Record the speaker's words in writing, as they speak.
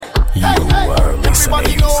You are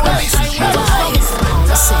listening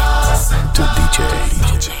to DJ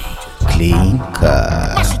Clean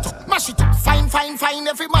Cut. Mash it up, fine, fine, fine.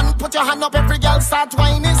 Every man put your hand up, every girl start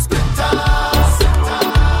whining. Splitters.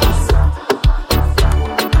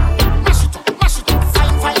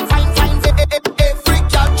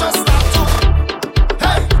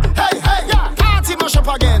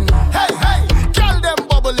 Again, hey, hey, girl them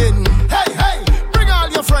bubbling, hey, hey, bring all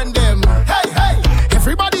your friend them, hey, hey,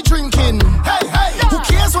 everybody drinking, hey, hey, who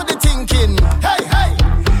cares what they thinking, hey, hey,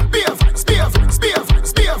 beer vibes, beer vibes, beer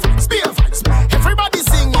vibes, beer vibes, beer vibes, everybody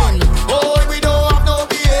singing, oh, we don't have no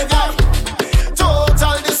behavior,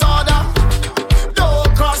 total disorder,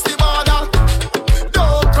 don't cross the border,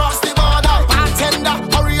 bartender,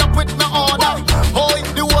 hurry up with my order, oh,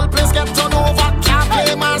 the whole place get turned over, can't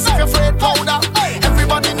play mass if you're afraid powder.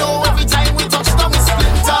 Everybody know every time we touch them is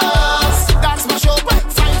splinters. That's my show.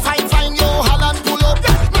 Fine, fine, fine, yo, Holland pull up.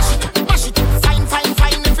 Mash it, fine, fine,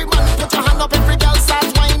 fine. Every man put your hand up, every girl start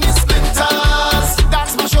whining. Splinters.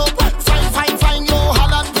 That's my show. Fine, fine, fine, yo,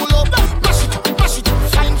 Holland pull up. Mash it,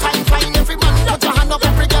 fine, fine, fine. Every man put your hand up,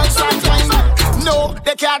 every girl start whining. No,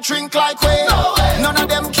 they can't drink like we. None of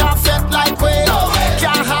them can't fed like we.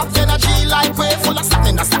 Can't have energy like we. Full of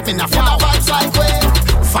stamina, full of vibes like we.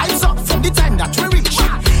 Vibes up from the time that we reach.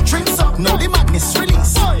 Drinks up, now the madness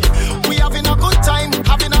release. We having a good time,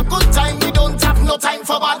 we don't have no time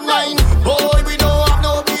for bad mind. Boy, we don't have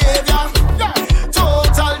no behavior.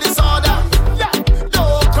 Total disorder.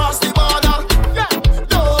 Don't cross the border.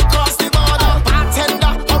 Don't cross the border.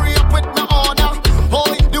 Bartender, hurry up with my order.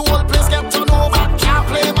 Boy, the whole place get turned over. Can't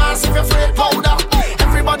play mass if you're afraid powder.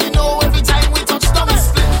 Everybody know every time we touch them is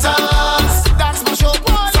splinters. That's my show.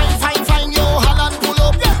 Fine, fine, fine, yo, Holland pull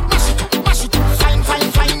up. Mash it, fine,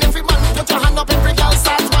 fine, fine. Every man put your hand up, every girl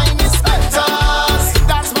start whining. Splinters.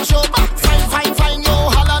 That's my show. Fine, fine, fine, yo,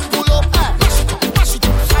 Holland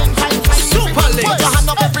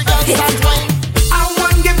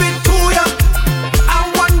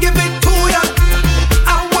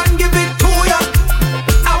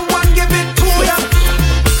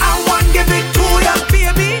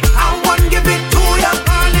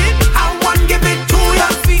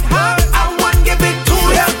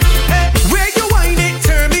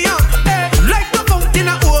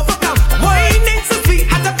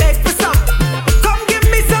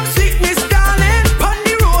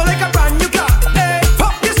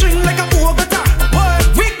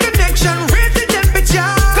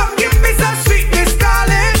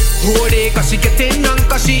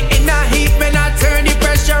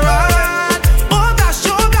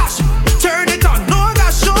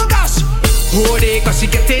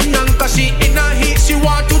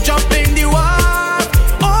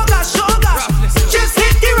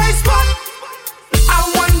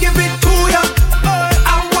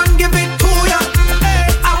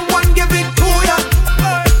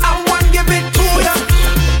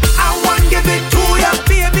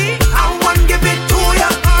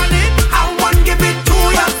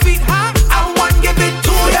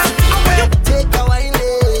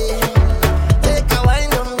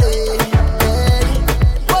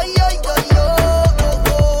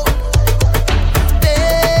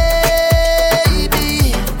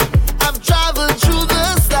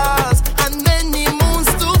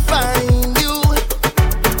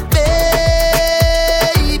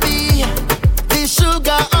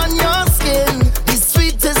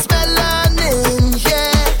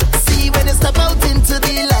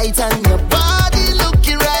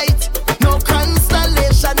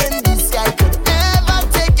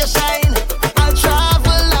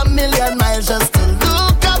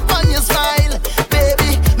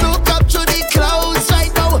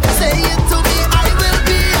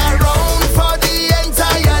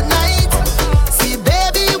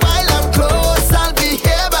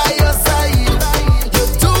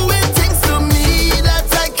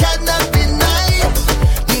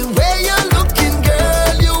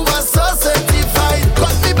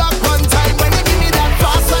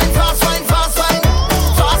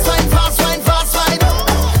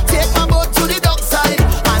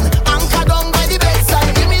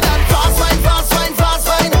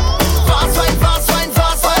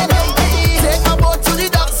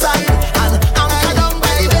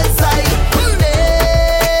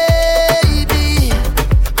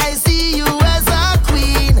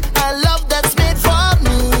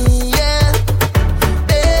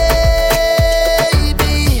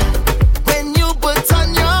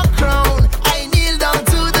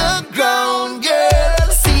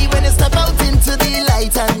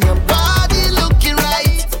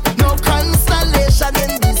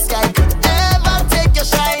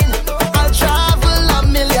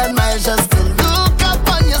just to look up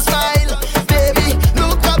on your smile. Baby,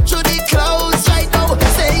 look up to the clouds right now.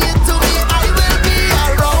 Say it to me, I will be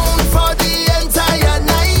around for the entire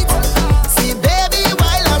night. See, baby,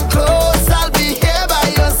 while I'm close, I'll be here by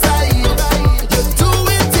your side. You're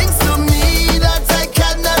doing things to me that I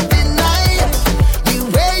cannot deny. The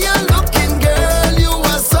way you're looking, girl, you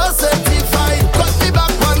are so certified. Cut me back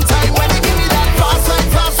one time when you give me that fast wine,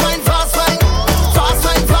 fast wine, fast wine. Fast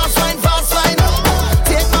wine, fast wine, fast wine.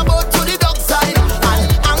 Take my boat to the dockside and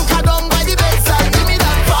anchor down by the bedside. Give me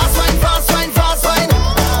that fast wine, fast wine, fast wine.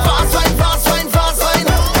 Fast wine, fast wine, fast wine.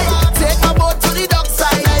 Take my boat to the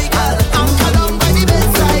dockside and anchor down by the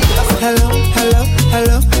bedside. Hello, hello,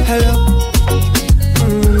 hello, hello.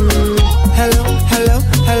 Hello, hello,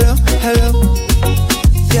 hello, hello.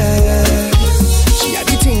 Yeah, she had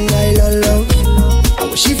the thing I love.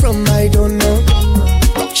 Where she from, I don't know.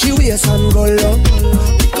 Rock she waist and go low.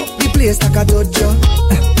 Pick up the place like a dojo.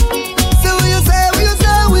 So what you say, what you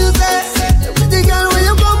say, what you say? Pretty girl, when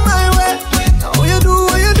you come my way. Now what you do,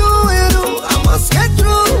 what you do, what you do? I must get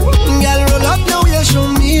through. Girl, roll up now, you show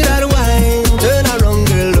me that wine. Turn around,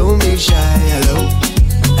 girl, don't be shy. Hello,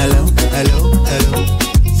 hello, hello, hello.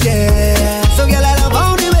 Yeah, so girl, I love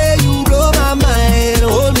how the way you blow my mind.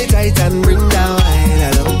 Hold me tight and bring down wine.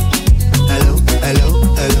 Hello, hello, hello,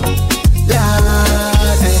 hello.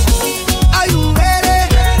 Lord, hey. Are you ready?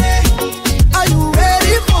 Are you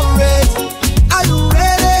ready for it? Are you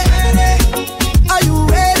ready? Are you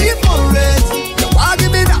ready for it? You want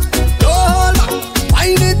give me that? No hold back,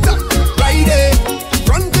 wind it up, right there,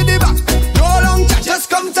 front to the back, no long chat, just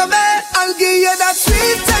come to me. I'll give you that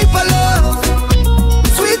sweet type of love,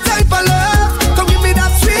 sweet type of love. Come give me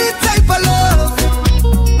that sweet type of love,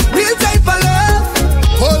 real type of love.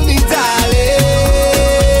 Hold me, darling,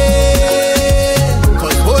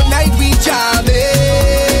 'cause whole night we jamming.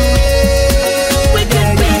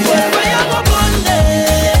 Wicked people, fire go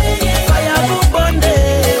Monday, fire go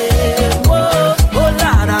Monday. Whoa, oh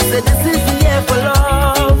Lord, I said this is the year for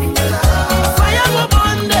love. Fire go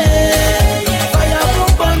Monday, fire go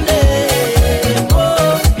Monday.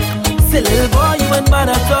 Whoa, say little boy, you ain't bad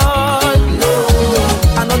at all. No,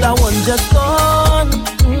 another one just gone.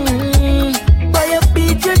 Boy, you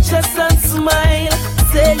beat your chest and smile.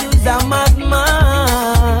 Say you's a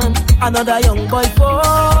madman. Another young boy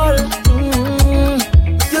fall.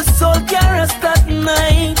 Your soul can't rest at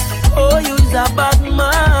night. Oh, you's a bad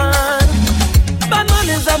man. Bad man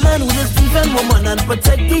is a man who will defend woman and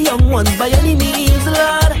protect the young ones by any means,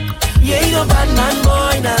 Lord. You ain't no bad man,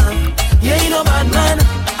 boy, now. You ain't no bad man.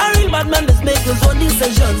 A real bad man just make his own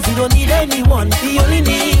decisions. He don't need anyone. He only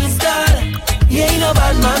needs God. You ain't no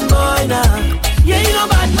bad man, boy, now. You ain't no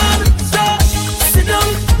bad man. So sit down,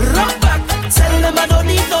 rock back. Tell them I don't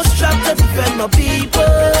need no strap to defend my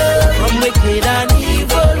people from wicked and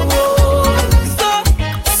evil. Whoa. So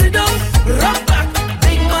sit down, rock back.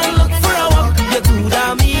 Big man, look for a walk. You're too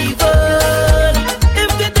damn evil.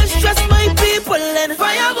 If they distress my people, then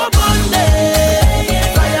fire go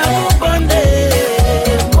Monday, fire go Monday.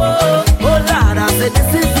 Whoa, oh Lord, I said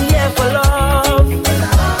this is the year for love.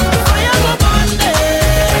 Fire go Monday,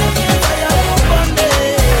 fire go Monday.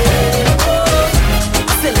 Whoa,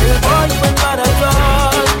 say little boy, you ain't bad at all.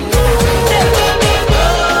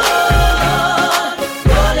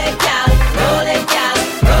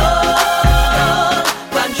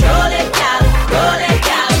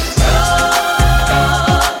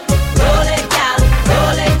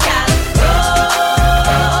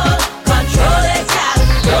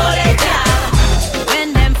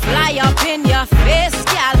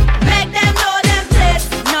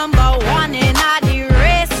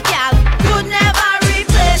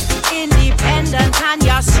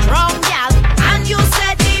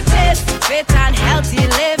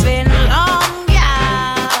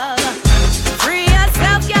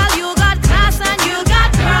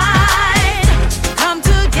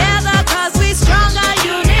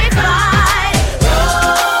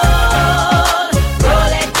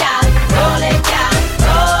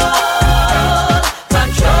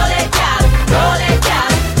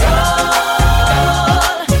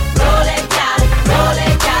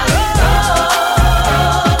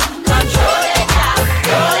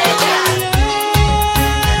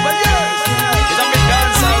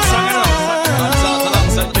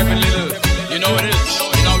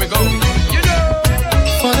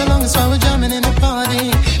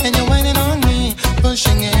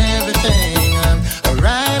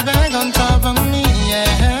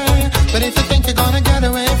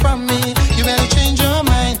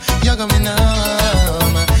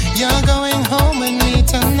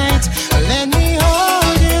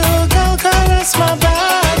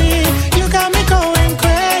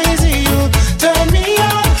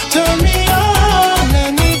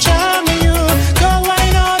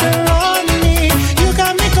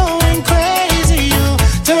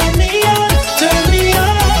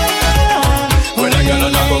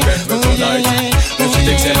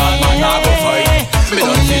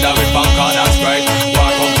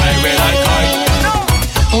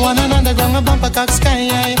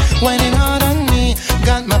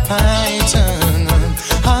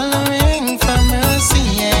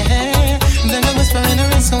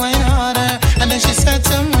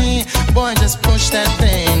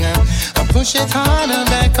 push it harder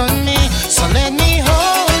back on me. So let me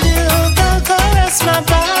hold you, girl, caress my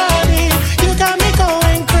body. You got me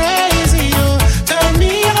going crazy, you turn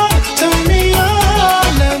me on, turn me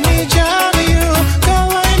on. Let me jam you, go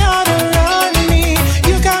right out around me.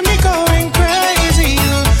 You got me going crazy,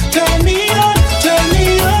 you turn me on, turn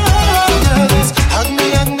me on. Girl, just hug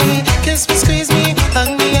me, kiss me, squeeze me, hug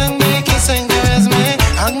me, kiss and caress me.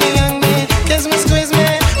 Hug me, kiss me, squeeze me,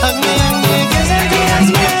 hug me, kiss and caress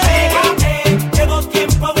me. Llevo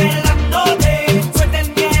tiempo velándote, suelta el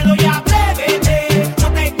miedo y atrévete, no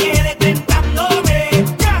te quedes tentándome,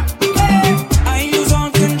 ya, I lose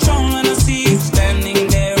all control when I see you standing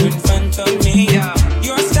there in front of me.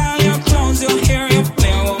 Your style, your clothes, your hair, your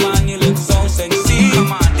flair, woman, you look so sexy.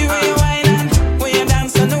 Come on, the way you whine and way you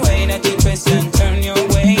dance and the way that you twist and turn your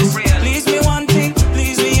waist. Please me wanting,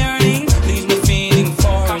 please me yearning, please me feeling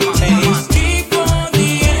for a taste. Before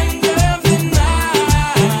the end of the night,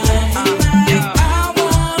 I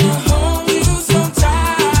wanna hold you so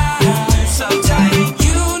tight, so tight.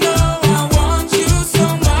 You know I want you so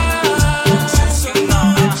much, so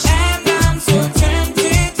much, and I'm so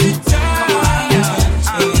tempted to touch,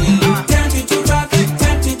 tempted to touch,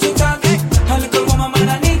 tempted to touch. A little woman, man,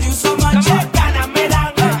 I need you so much. Ganas me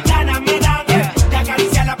dan, de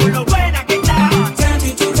acariciarla por lo buena que está.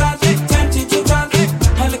 Tempted to touch, tempted to touch.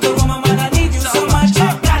 A little woman, man, I need you so much.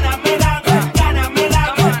 Ganas me dan,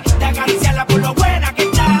 de acariciarla por lo buena que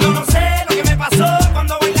está. Yo no sé lo que me pasó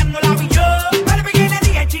cuando bailando la vi yo. Pero pegué y le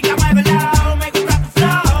dije, chica, muévela, me gusta tu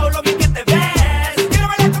flow, lo bien que te ves. Quiero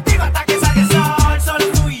bailar contigo hasta que salga el sol, solo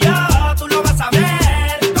tú y yo, tú lo vas a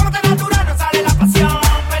ver. Como tan natural nos sale la pasión,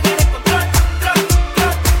 perder el control,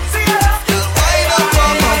 síguelo. Wind up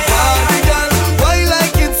on my body, girl. Wine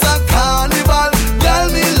like it's a carnival. Girl,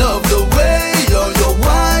 me love the way you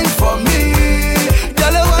wine for me.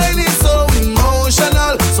 Girl, your wine is so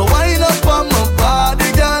emotional. So wind up on my body,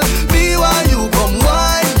 girl. Me while you come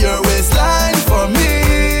wine your waistline for me.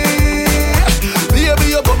 Baby,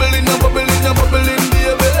 you're bubbling, baby.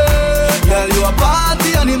 Girl, you a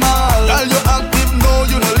party animal. Girl, you active, no,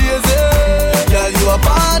 you no lazy. Girl, you a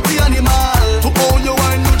party animal. To own your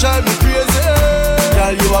wine, you drive me crazy.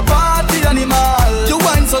 Girl, you a party animal. You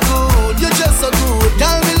wine so good, you just so good.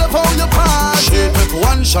 Girl, me love how you party. She take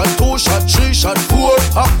 1 shot, 2 shot, 3 shot, 4.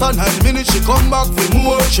 After 9 minutes, she come back for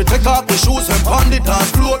more. She take off the shoes and pound it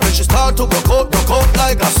dance floor. Then she start to go out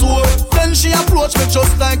like a sword. Then she approach me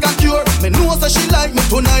just like a cure. Me know that she like me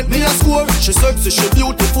tonight, me a score. She sexy, she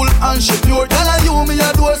beautiful and she pure. Girl, I you me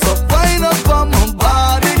adore, so wind up on my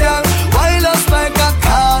body, girl. Wind us like a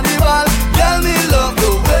carnival. Girl, me love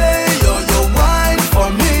the way you wine for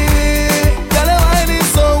me. Girl, your wine is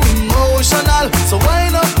so emotional. So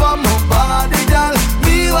wind up on my body, girl.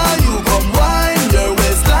 Me while you come wine your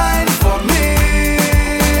waistline for me.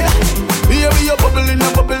 Baby, you're bubbling,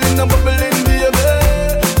 baby.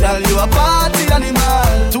 Girl, you a party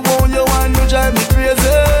animal. To own your wine, you drive me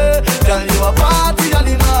crazy. Girl, you a party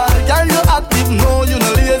animal. Girl, you active, no, you no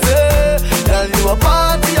lazy. Girl, you a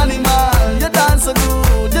party animal. You dance so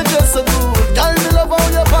good, you dress so good. Girl, me love how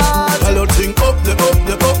you party. Girl, you think up the.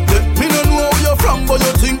 Me no know where you're from, but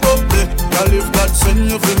you think up the. Girl, if God send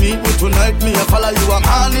you to meet me tonight, me a follow you a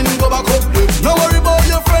man in go back up the. No worry about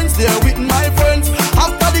your friends, they're with my friends.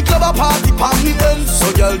 After the club a party, palm me ends.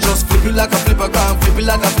 So girl, just flip it like a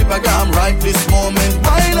flippergram, right this moment.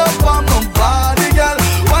 Wind up on my body, girl.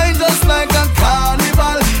 Wine just like a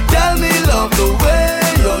carnival. Tell me love the way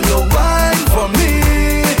you wine for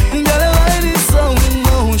me. Girl, your wine is so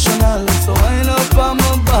emotional. So wind up on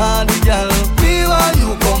my body, girl. Me while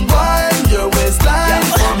you come wine your waistline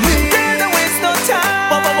for me. Girl, don't waste no time.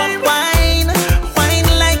 Wine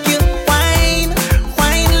like you wine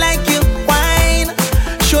like you wine.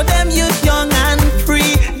 Show them you're young and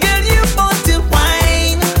free. Girl, you want to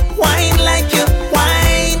wine like you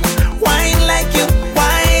wine like you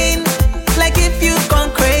wine. Like if you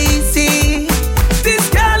gone crazy. This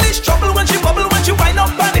girl is trouble when she bubble, when she wine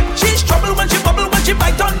up on it. She's trouble when she bubble, when she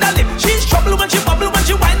bite on the lip. She's trouble when she bubble, when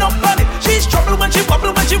she wine up on it. She's trouble when she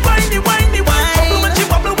bubble, when she whiny. Trouble when she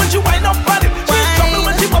bubble, when she wine up on it. She's trouble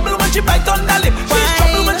when she bubble, when she bite on the lip. She's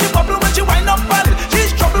trouble when she bubble, when she wine up on it.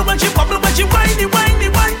 She's trouble when she bubble, when she whiny.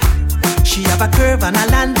 She have a curve and a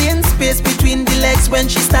landing space between the legs when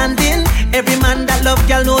she's standing. Every man that love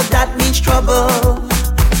girl know that means trouble.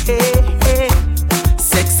 Hey.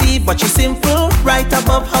 Sexy but she's simple. Right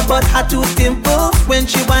above her butt, her two dimples. When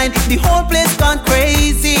she whine, the whole place gone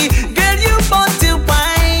crazy. Girl, you want to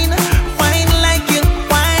wine like you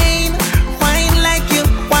wine like you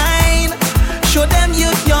wine. Show them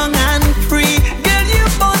you're young and free. Girl, you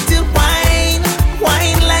want to wine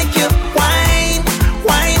like you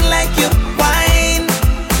wine like you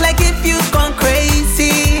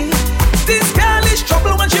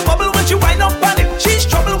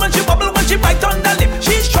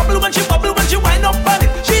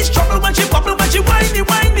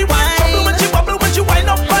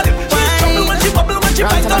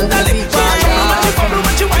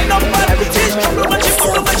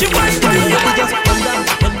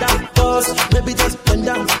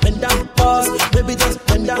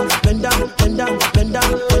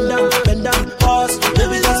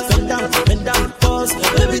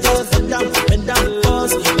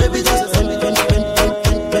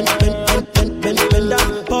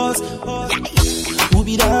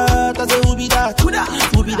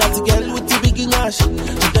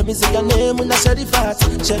belly fat.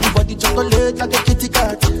 Shelly body chocolate like a kitty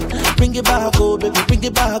cat. Bring it back, oh baby, bring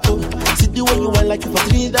it back, oh. See the way you want like you for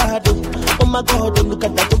Trinidad, oh. Oh my God, oh, look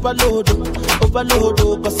at that overload, oh. Overload,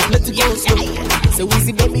 oh, cause it's let it go slow. So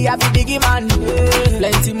easy, baby, I be biggie man.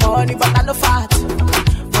 Plenty money, but I no fat.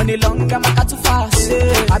 Money long, I'm a too fast.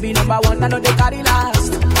 I be number one, I know they carry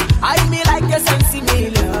last. I me like a sensi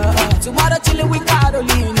meal. Tomorrow chillin' with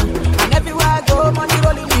Carolina. And everywhere I go, money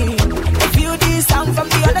rolling in. I feel this sound from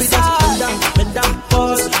the other side. Bend down,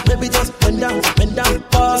 pause. Baby, just bend down,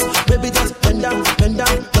 pause. Baby, just bend down, pause.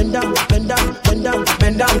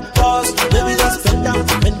 Baby, just bend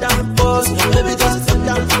down, pause. Baby, just bend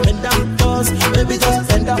down, pause. Baby, just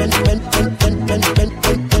bend down,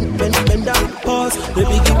 pause.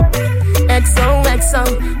 Baby, XOXO,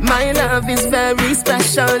 my love is very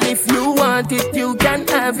special. If you want it, you can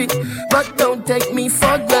have it, but don't take me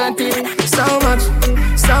for granted. So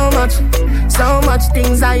much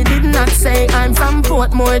things I did not say. I'm from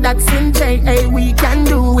Portmore, that's in JA. We can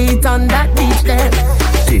do it on that beach there.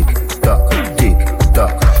 Tick tock, tick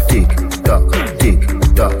tock, tick tock, tick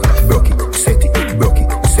tock. Broke it, set it, broke it,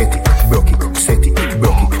 set it, broke it, set it,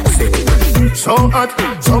 broke it, set it. So hot,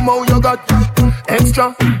 somehow you got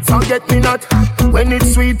extra, forget me not. When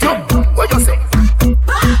it's sweet, you, what you say?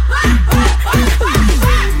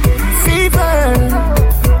 Fever,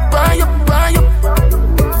 buy up.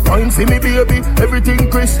 Wine for me baby, everything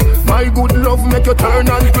crisp. My good love make you turn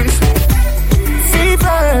and crisp.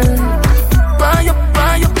 Fever, buy up.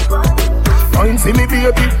 Wine for me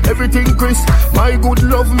baby, everything crisp. My good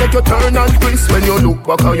love make you turn and crisp. When you look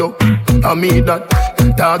back at you, I mean that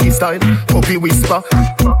doggy style, puppy whisper.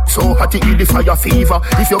 So hot it the fire fever.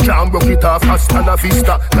 If you can't broke it off, hasta la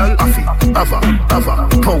vista. Lal afi, ava,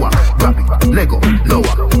 power, grab it, Lego,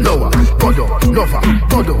 lower, godo, lover,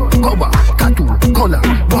 cover, tattoo, color,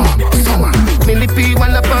 bomb, summer. Millipede,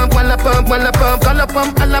 walla pump, color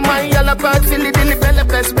pump, alla my, alla part, silly dilly, bella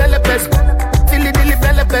pest, silly dilly,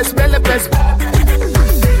 bella pest.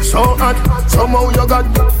 So hot, somehow you got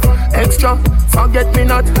extra, forget me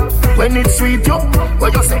not. When it's sweet, yo,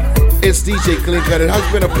 what you say? It's DJ Clean Cut. It has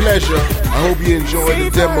been a pleasure. I hope you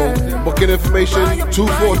enjoyed the demo. Booking information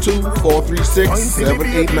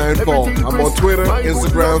 242-436-7894. I'm on Twitter,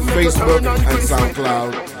 Instagram, Facebook, and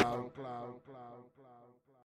SoundCloud.